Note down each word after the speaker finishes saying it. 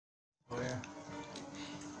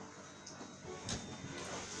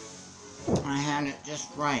I had it just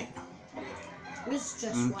right. It's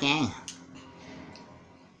just okay. right.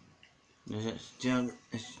 Is it still?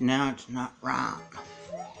 Now it's not right.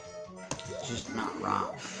 It's just not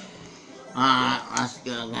right. Alright, let's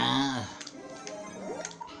go, guys.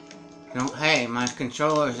 Don't. Hey, my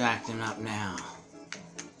controller's acting up now.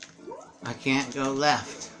 I can't go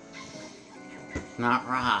left. Not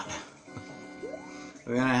right.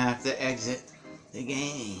 We're gonna have to exit the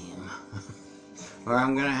game. Or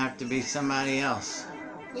I'm gonna have to be somebody else.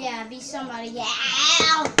 Yeah, be somebody else.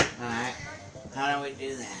 Alright. How do we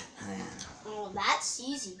do that then? Oh, that's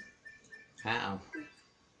easy. How?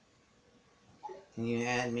 Can you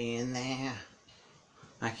add me in there?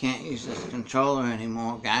 I can't use this controller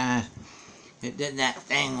anymore, guys. It did that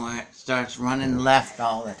thing where it starts running left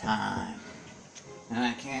all the time. And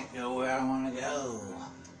I can't go where I want to go.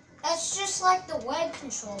 That's just like the web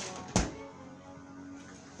controller.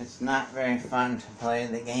 It's not very fun to play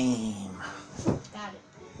the game. Got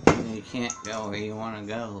it. You can't go where you want to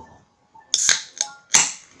go.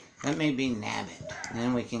 Let me be Nabbit.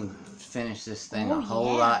 Then we can finish this thing a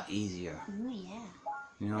whole lot easier. Oh, yeah.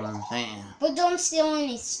 You know what I'm saying? But don't steal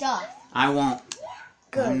any stuff. I won't.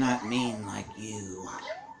 Good. I'm not mean like you.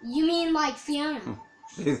 You mean like Fiona?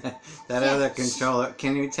 See that other controller?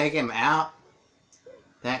 Can you take him out?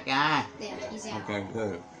 That guy? Yeah, he's out. Okay,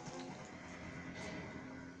 good.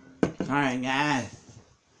 Sorry, guys.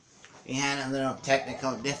 We had a little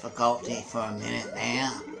technical difficulty for a minute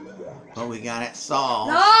there, but we got it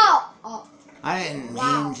solved. No! Oh. I didn't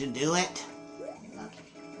mean to do it.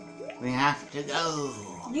 Okay. We have to go.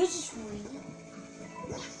 You just read.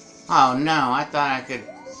 Oh no, I thought I could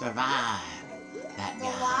survive that The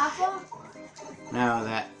guy. lava? No,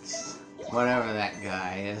 that's whatever that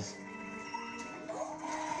guy is.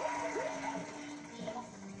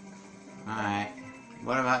 Alright,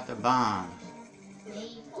 what about the bombs? They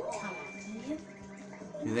come after you.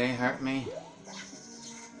 Do they hurt me?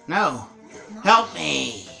 No! No. Help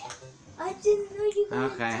me! I didn't know you were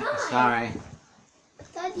gonna Okay, die. sorry. I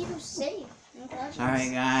thought you were safe. Sorry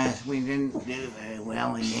guys, we didn't do very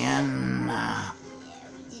well again. Yeah,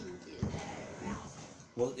 we didn't do very well.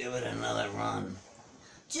 We'll give it another run.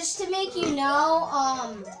 Just to make you know,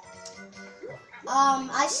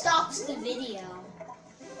 I stopped the video.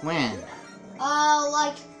 When?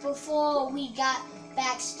 Like before we got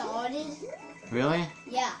back started. Really?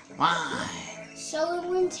 Yeah. Why? So it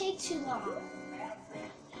wouldn't take too long.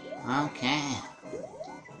 Okay.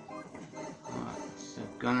 So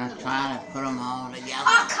gonna try to put them all together.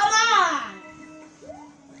 Oh, come on!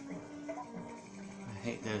 I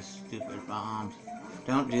hate those stupid bombs.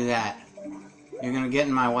 Don't do that. You're gonna get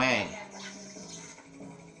in my way.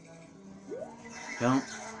 Don't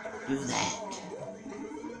do that.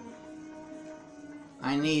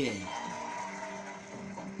 I need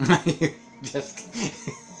it. Just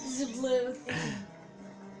This is blue.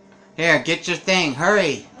 here, get your thing.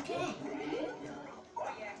 Hurry. Okay.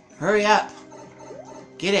 Hurry up.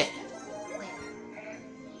 Get it.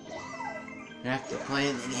 You have to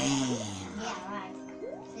play the game. Yeah, right.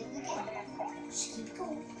 Play the game. Just keep it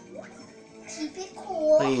cool. Keep it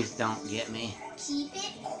cool. Please don't get me. Keep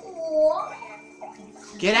it cool.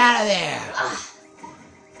 Get out of there.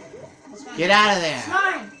 Get out of there. It's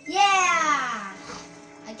mine. Yeah.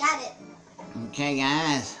 I got it. Okay,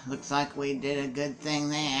 guys. Looks like we did a good thing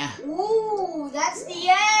there. Ooh, that's the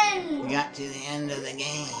We end. got to the end of the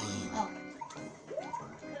game. Oh.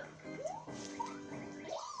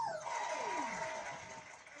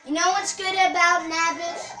 You know what's good about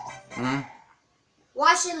Nabbit? Hmm?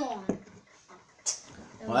 Washing lawn.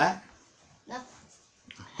 What? Nothing.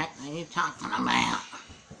 The heck are you talking about?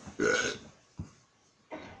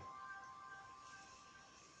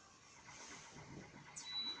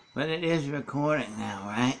 But it is recording now,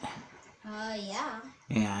 right? Yeah.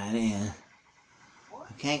 Yeah, it is.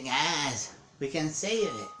 Okay, guys. We can save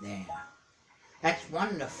it there. That's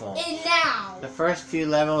wonderful. And now. The first few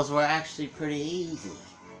levels were actually pretty easy.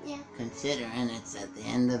 Yeah. Considering it's at the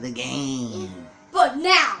end of the game. But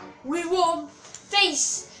now we will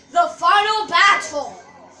face the final battle.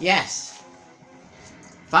 Yes.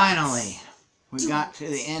 Finally, we got to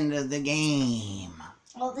the end of the game.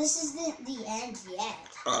 Well, this is the end yet.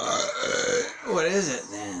 What is it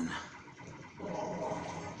then?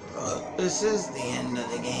 This is the end of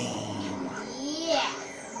the game. Yeah.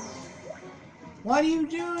 What are you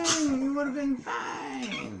doing? You would have been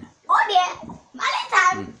fine. Oh yeah. Money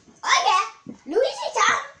time. Oh yeah. Luigi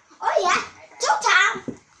time. Oh yeah. Two time.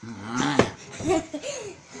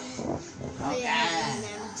 Okay. Oh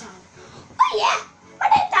yeah.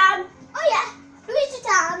 Money time. Oh yeah. Luigi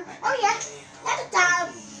time. Oh yeah. Another time.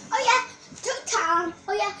 Oh yeah. Two time.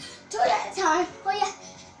 Oh yeah. Two time.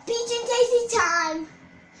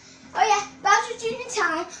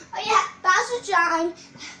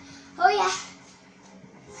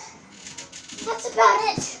 That's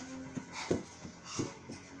about it.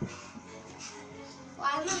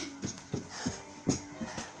 Why am I?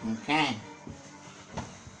 Okay.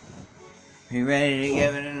 You ready to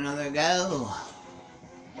give it another go?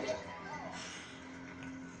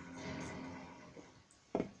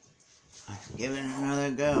 Let's give it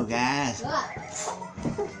another go, guys.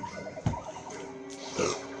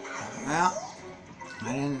 Well,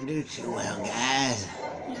 I didn't do too well, guys.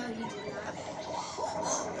 No, you did not.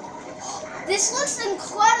 This looks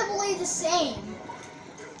incredibly the same.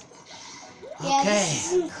 Yeah, Okay. this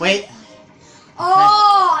is incredible. Wait.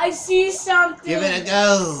 Oh, I see something. Give it a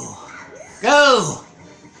go. Go!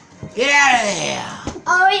 Get out of there!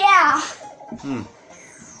 Oh, yeah.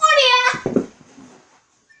 Oh, yeah.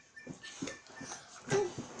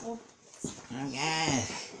 Okay.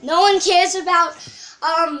 No one cares about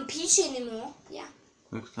Peach anymore. Yeah.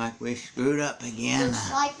 Looks like we screwed up again.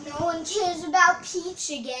 Looks like no one cares about Peach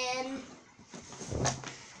again.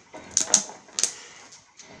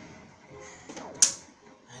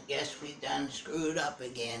 I guess we done screwed up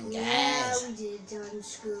again, guys. Yeah, we did done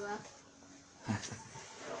screw up.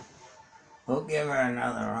 We'll give her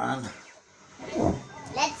another run.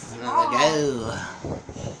 Let's Another go.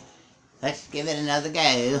 Let's give it another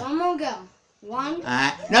go. One more go. One.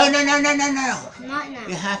 Alright. No. Not now.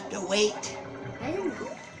 You have to wait. I don't know.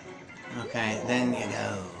 Okay, then you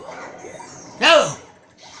go. No!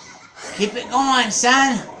 Keep it going,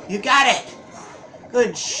 son. You got it.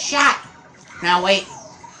 Good shot. Now wait.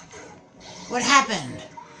 What happened?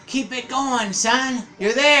 Keep it going, son.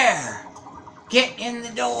 You're there. Get in the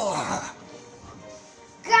door.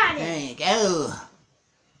 Got it. There you go.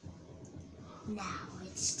 Now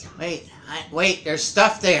it's time. Wait, there's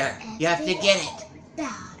stuff there. You have to get it.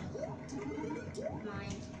 Battle.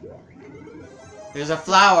 Mine. There's a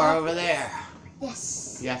flower over there.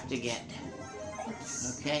 Yes. You have to get.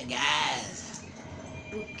 Yes. Okay, guys.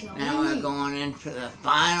 We're going Now we're in. going into the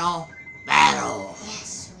final battle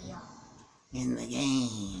Yes, we are. in the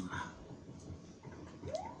game.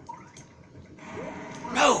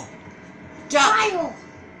 No! Duck Final.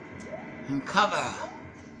 and cover.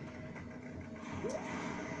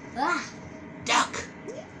 Ah, Duck.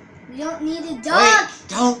 we don't need a duck. Wait,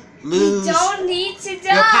 don't lose We don't need to duck.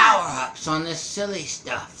 your power-ups on this silly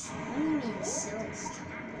stuff. What do you mean silly stuff?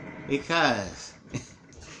 Because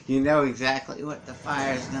you know exactly what the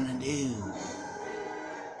fire's gonna do.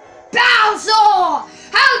 Bowser!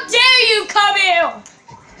 How dare you come here!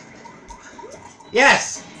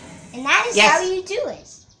 Yes! And that is Yes. how you do it.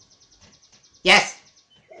 Yes!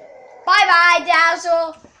 Bye-bye,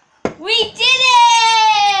 Dazzle. We did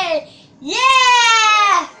it!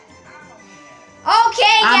 Yeah!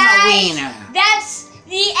 Okay, I'm a guys. wiener. That's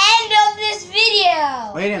the end of this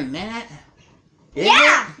video. Wait a minute. Is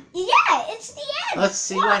Yeah, it? yeah, it's the end. Let's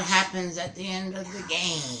see what Watch. happens at the end of the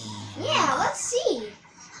game. Yeah, let's see.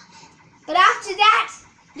 But after that,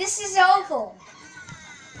 this is over.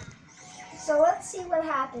 So let's see what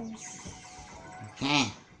happens.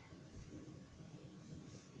 Okay.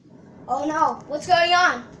 Oh no, what's going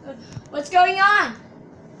on? What's going on?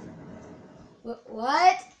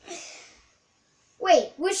 What?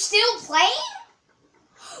 Wait, we're still playing?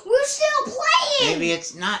 We're still playing! Maybe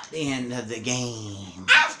it's not the end of the game.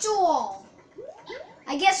 After all!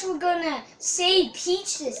 I guess we're gonna save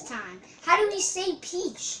Peach this time. How do we save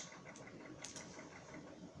Peach?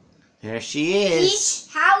 There she is. Peach,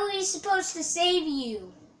 how are we supposed to save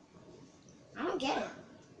you? I don't get it.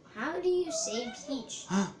 How do you save Peach?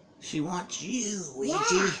 She wants you, Luigi.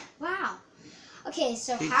 Yeah, wow. Okay,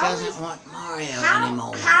 so She how doesn't is... want Mario How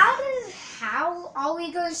anymore. how are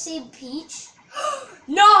we going to save Peach?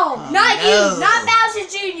 No, not no. you, not Bowser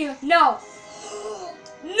Jr. No.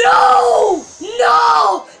 No!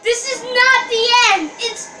 No! This is not the end.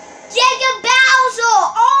 It's Giga Bowser.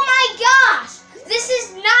 Oh my gosh! This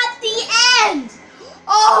is not the end.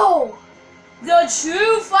 Oh, the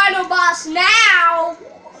true final boss now.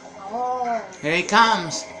 Oh. Here he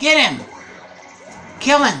comes. Get him.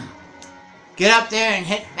 Kill him. Get up there and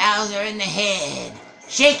hit Bowser in the head.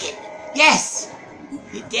 Shake it. Yes.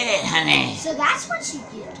 You did it, honey. So that's what you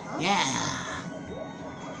did, huh? Yeah.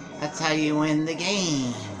 That's how you win the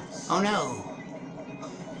game. Oh no.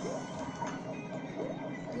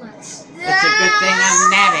 Let's... It's a good thing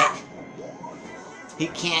I'm at it. He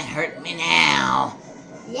can't hurt me now.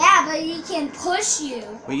 Yeah, but he can push you.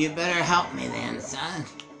 Well, you better help me then, son.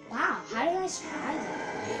 Wow, how did I survive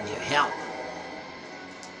that? Need your help.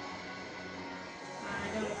 I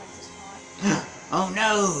don't like this part. Oh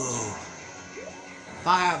no.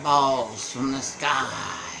 Fireballs from the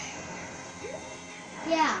sky.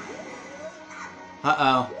 Yeah.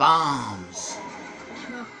 Uh-oh, bombs.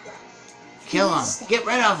 Kill him. Get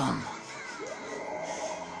rid of him.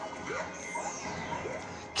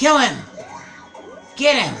 Kill him.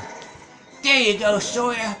 Get him. There you go,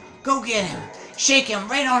 Sawyer. Go get him. Shake him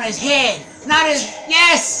right on his head. Not his...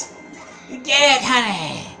 Yes! You did it,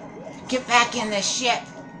 honey. Get back in the ship.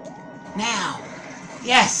 Now.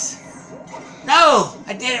 Yes. No!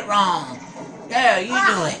 I did it wrong. There, you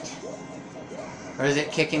do it. Or is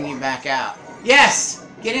it kicking you back out? Yes!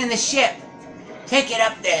 Get in the ship. Take it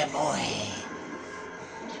up there, boy.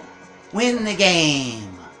 Win the game.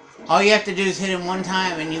 All you have to do is hit him one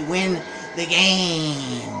time and you win the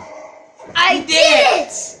game. I did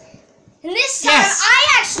it! And this time Yes.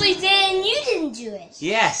 I actually did it and you didn't do it.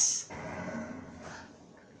 Yes.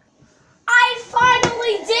 I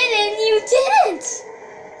finally did it and you didn't.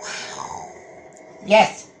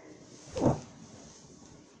 Yes.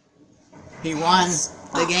 He won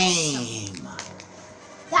the game.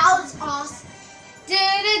 That was awesome. We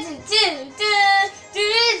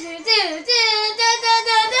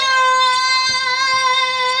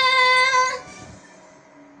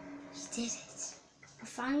did it. We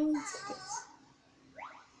finally did it.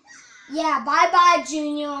 Yeah, bye-bye,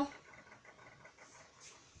 Junior.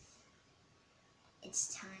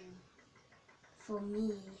 It's time for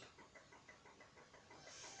me.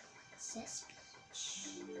 Says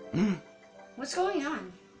speech. What's going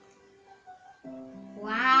on?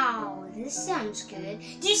 Wow, this sounds good.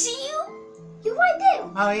 Do you see you? You right there.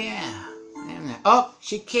 Oh, yeah. Oh,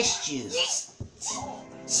 she kissed you. She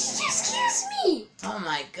just kissed me. Oh,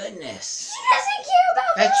 my goodness. She doesn't care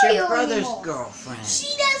about That's Mario your brother's anymore. girlfriend.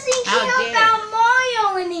 She doesn't How care dare. about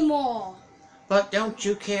Mario anymore. But don't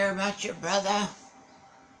you care about your brother?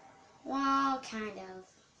 Well, kind of.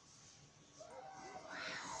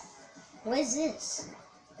 What is this?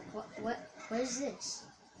 What is this?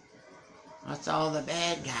 That's all the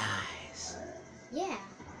bad guys. Yeah.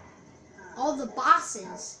 All the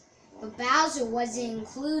bosses. But Bowser wasn't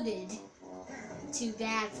included. Too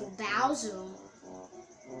bad for Bowser.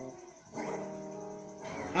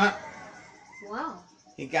 Huh? Wow.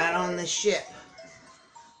 He got on the ship.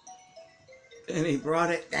 And he brought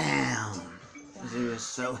it down. Because he was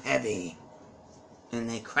so heavy. And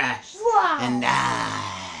they crashed Wow. and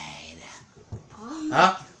died. Oh,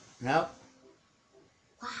 my. Oh, nope.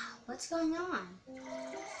 Wow. What's going on?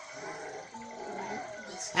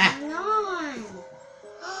 What's Ah. going on?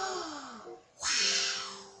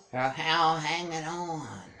 Wow. How hanging on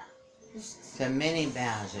to Mini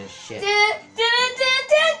Bowser's ship.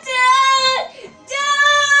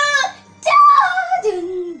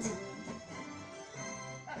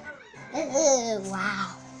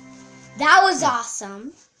 Wow. That was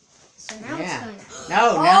awesome. So now Yeah. it's going.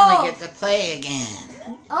 No, now Oh. we get to play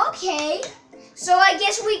again. Okay. So I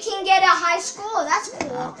guess we can get a high score. That's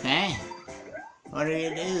cool. Okay. What do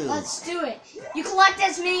you do? Let's do it. You collect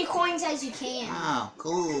as many coins as you can. Oh,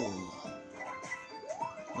 cool.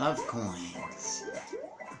 Love coins.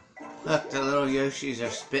 Look, the little Yoshis are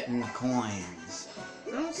spitting coins.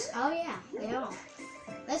 Oh yeah, they are.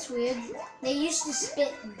 That's weird. They used to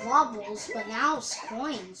spit bubbles, but now it's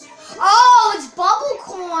coins. Oh, it's bubble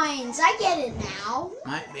coins. I get it now.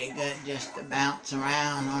 Might be good just to bounce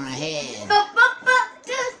around on a head.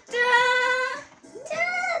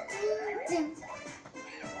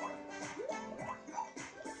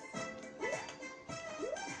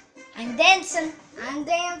 I'm dancing. I'm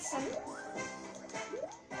dancing.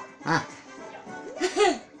 Ah,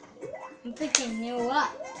 I'm picking you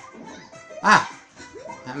up. ah!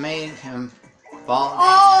 I made him fall down.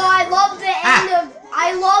 Oh,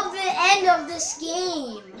 I love the end of this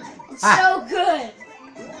game. It's so good.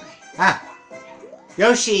 Ah!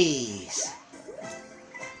 Yoshis!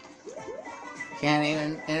 Can't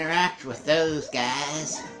even interact with those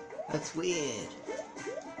guys. That's weird.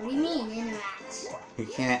 What do you mean, interact? You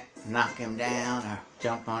can't knock him down or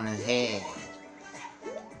jump on his head.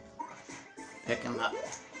 Pick him up.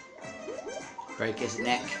 Break his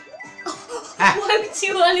neck. Why would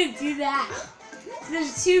you want to do that? They're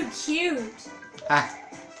too cute. Ah.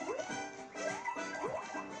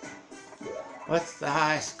 What's the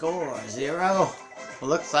high score? 0? Well,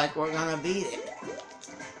 looks like we're gonna beat it.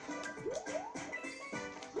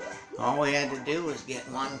 All we had to do was get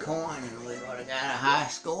 1 coin and we would have got a high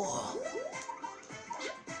score.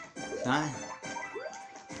 Son.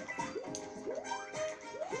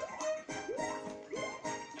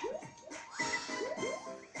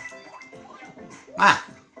 Ah!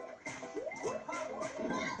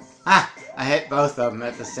 Ah! I hit both of them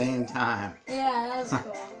at the same time. Yeah, that was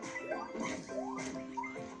cool.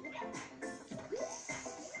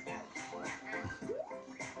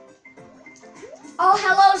 Oh,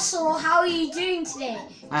 hello, Soul. How are you doing today?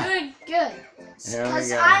 Good, good. There we Because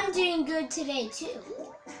go. I'm doing good today, too.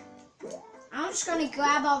 I'm just going to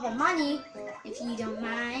grab all the money, if you don't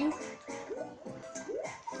mind.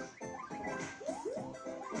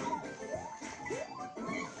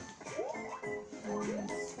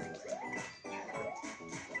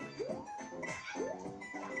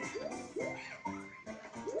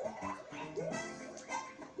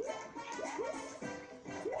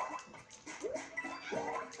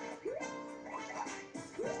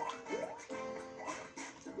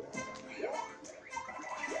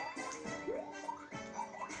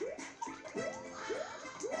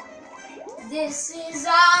 This is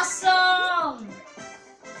awesome!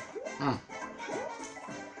 Hmm.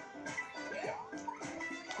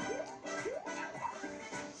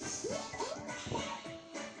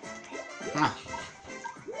 Huh.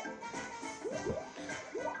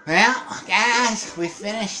 Well, guys, we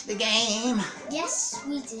finished the game. Yes,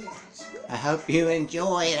 we did. I hope you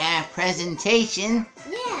enjoyed our presentation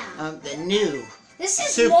Yeah. of the new This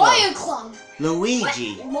is Super Mario Club.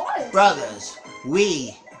 Luigi What? Mario Brothers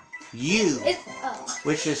Wii U, oh.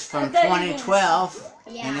 which is from I thought you were gonna 2012,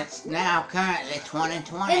 Yeah. and it's now currently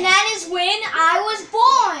 2020. And that is when I was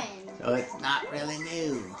born. So it's not really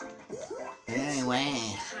new. But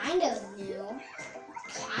anyway, Kind of new.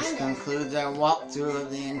 this Kind of. concludes our walkthrough of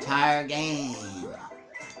the entire game.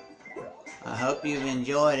 I hope you've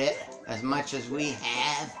enjoyed it as much as we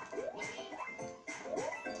have.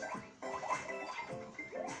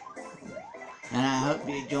 And I hope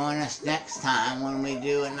you join us next time when we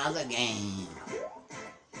do another game.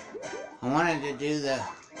 I wanted to do the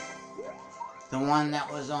one that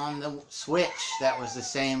was on the Switch that was the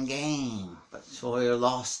same game, but Sawyer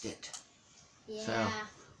lost it. Yeah. So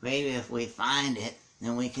maybe if we find it,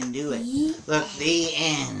 then we can do it. The Look, the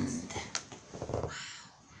end.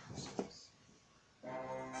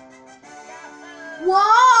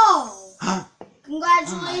 Whoa! Huh?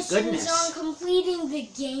 Congratulations goodness. on completing the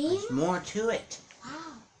game. There's more to it.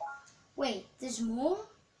 Wow. Wait, there's more?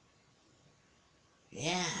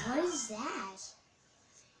 Yeah. What is that?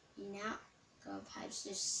 You now go past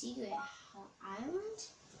the secret island?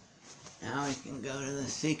 Now we can go to the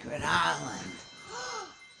secret island.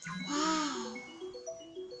 Wow.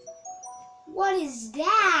 What is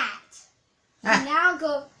that?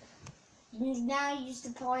 Ah. You now use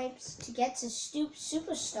the pipes to get to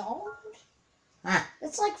Superstar? Huh?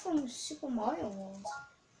 That's like from Super Mario World.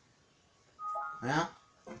 Well,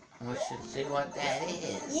 we should see what that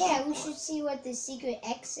is. Yeah, we should see what the secret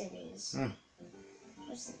exit is. Hmm.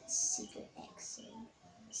 What's the secret exit?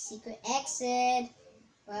 Secret exit.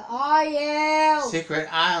 Where are you? Secret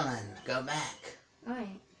island. Go back.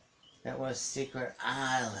 Alright. That was Secret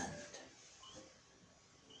Island.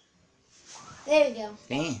 There we go.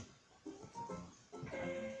 See?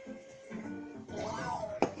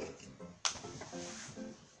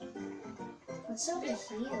 What's over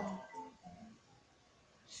here?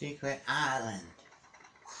 Secret Island.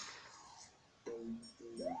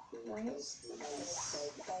 What is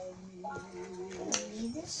this? Do I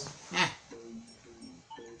need this? Yeah.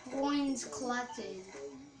 Coins collected.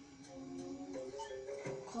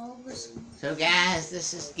 So guys,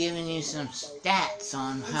 this is giving you some stats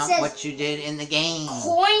on says what you did in the game.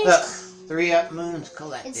 Coins. Look, 3 up moons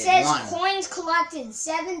collected. It says 1. coins collected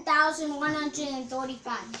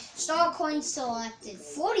 7,135. Star coins selected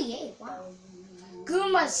 48. Wow.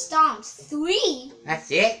 Goomba stomped 3. That's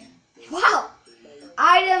it? Wow.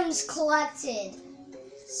 Items collected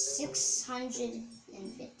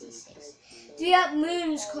 656. 3 up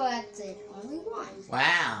moons collected only 1.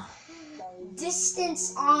 Wow.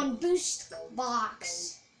 Distance on boost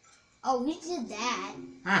box. Oh, we did that.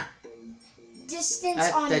 Huh. Distance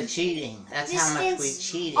That's on the cheating. That's how much we distance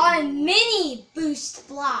cheated. on mini boost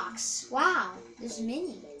blocks. Wow, there's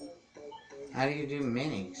mini. How do you do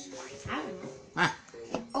minis? I don't know. Huh.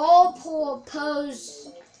 Goal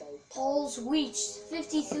poles reached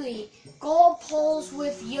 53. Goal poles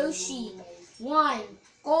with Yoshi 1.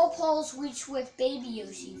 Goal poles reached with Baby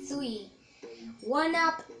Yoshi 3. 1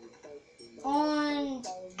 up on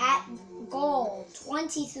at goal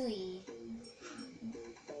 23.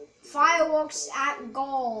 Fireworks at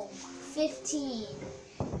goal 15.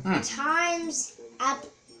 Times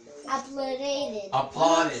uploaded.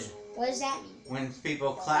 Applauded. What does that mean? When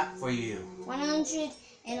people clap for you.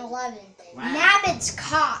 111. Wow. Nabbits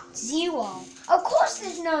caught 0. Of course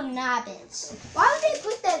there's no nabbits. Why would they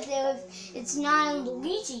put that there if it's not in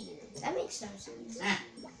Luigi? That makes no sense. Ah.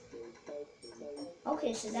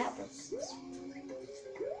 Okay, so that was...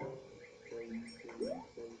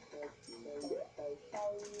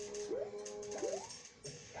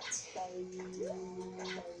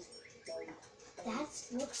 That's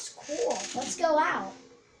looks cool. Let's go out.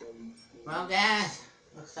 Well, guys,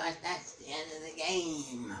 looks like that's the end of the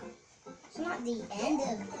game. It's not the end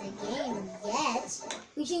of the game yet.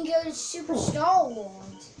 We can go to Superstar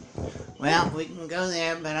World. Well, we can go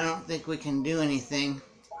there, but I don't think we can do anything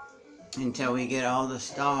until we get all the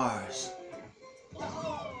stars.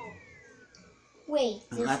 Wait.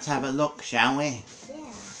 Let's have a look, shall we? Yeah.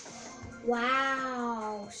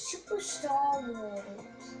 Wow. Superstar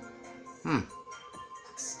World.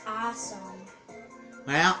 Looks awesome.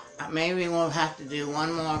 Well, maybe we'll have to do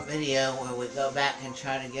one more video where we go back and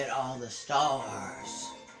try to get all the stars.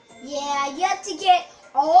 Yeah, you have to get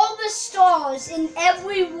all the stars in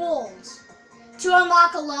every world to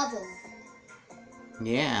unlock a level.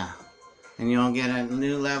 Yeah. And you'll get a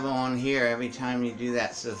new level on here every time you do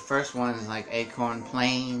that. So the first one is like Acorn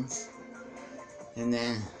Plains. And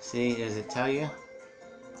then, see, does it tell you?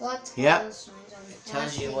 Collect Yep. all signs on It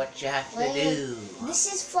tells you Frosted what you have to Glare. do.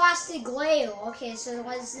 This is Frosted Glare. Okay, so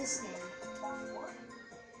what is this then?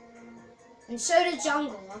 And Soda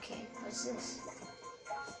Jungle. Okay, what's this?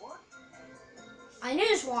 I knew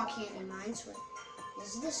this Rock Candy Mines. What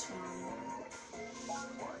is this one?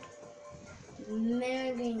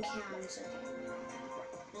 American Counts. Okay.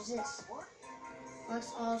 What is this? Collect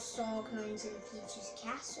all star coins in Peach's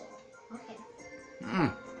Castle. Okay.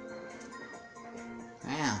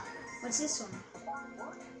 Yeah. What's this one?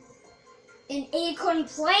 In Acorn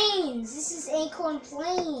Plains. This is Acorn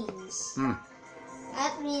Plains.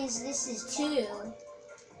 That means this is 2.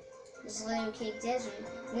 This is Layer Cake Desert.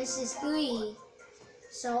 And this is 3.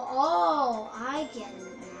 So, oh, I get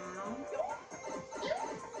it now.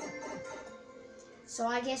 So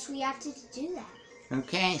I guess we have to do that.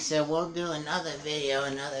 Okay, so we'll do another video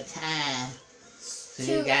another time. So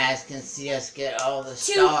you guys can see us get all the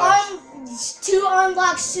stars. To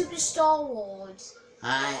unlock Superstar World.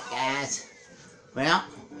 Alright, guys. Well,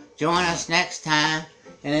 join us next time.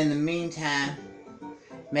 And in the meantime,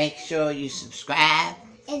 make sure you subscribe.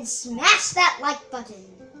 And smash that like button.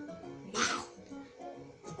 Now.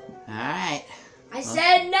 Alright. I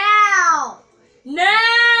said now.